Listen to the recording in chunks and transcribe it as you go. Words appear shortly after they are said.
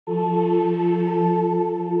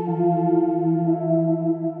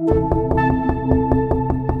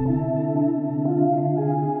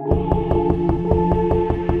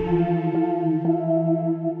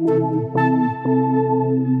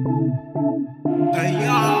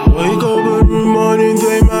Wake up every morning,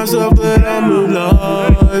 thank myself that I'm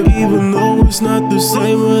alive. Even though it's not the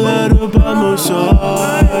same without her by my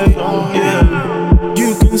side. Yeah,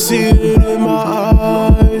 you can see it in my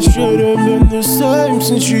eyes. Should've been the same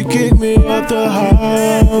since she kicked me out the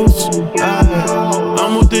house.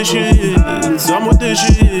 I'm with the shits, I'm with the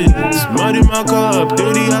shits. Mud in my cup,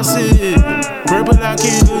 dirty I sit. Purple like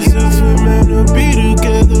it as if we're meant to be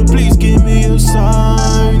together. Please give me a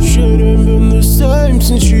sign. Should've been the same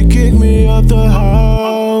since she kicked me out the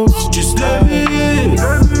house. Just let me in,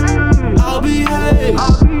 I'll behave.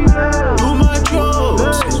 Do my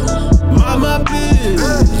drugs, mind my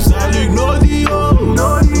biz. I'll ignore the old,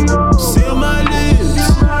 seal my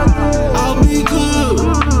lips. I'll be good,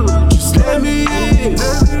 just let me in.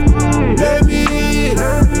 Let me in,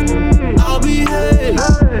 I'll behave.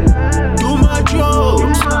 Do my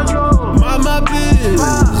drugs, mind my biz.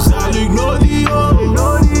 I'll ignore the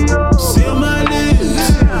old, seal my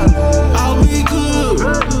lips. I'll be good,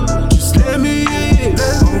 just let me in.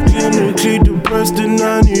 I'm clinically depressed and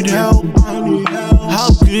I need help. How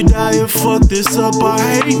could I have fucked this up? I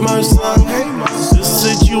hate myself. The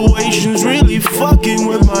situation's really fucking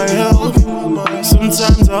with my health.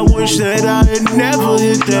 Sometimes I wish that I had never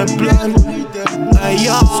hit that blunt. Like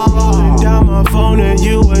y'all scrolling down my phone and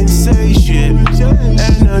you ain't say shit.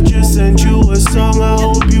 And I just sent you a song, I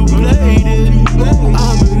hope you played it.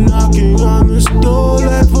 I've been knocking on this door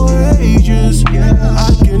like for ages.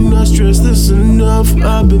 I cannot stress this enough,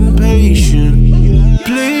 I've been patient.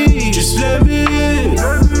 Please, just let me in,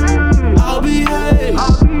 I'll behave.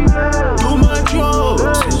 Do my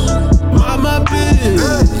drugs, mind my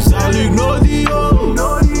biz. I'll ignore the old,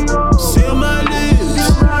 seal my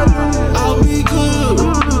lips. I'll be good,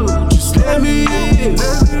 just let me in.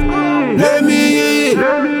 Let me in,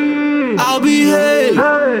 I'll behave.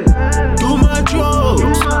 Do my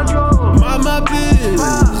drugs, mind my biz.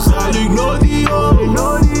 I'll ignore the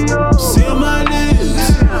old, seal my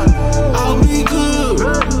lips. I'll be good,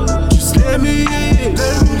 just let me in.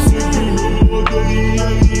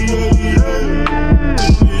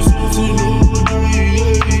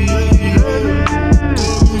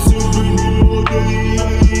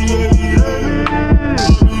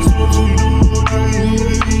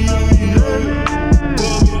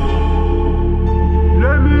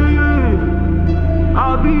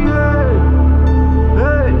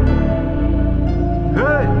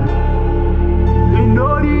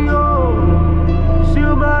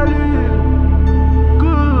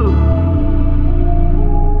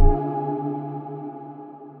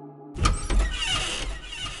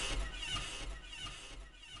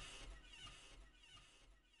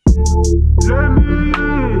 Let me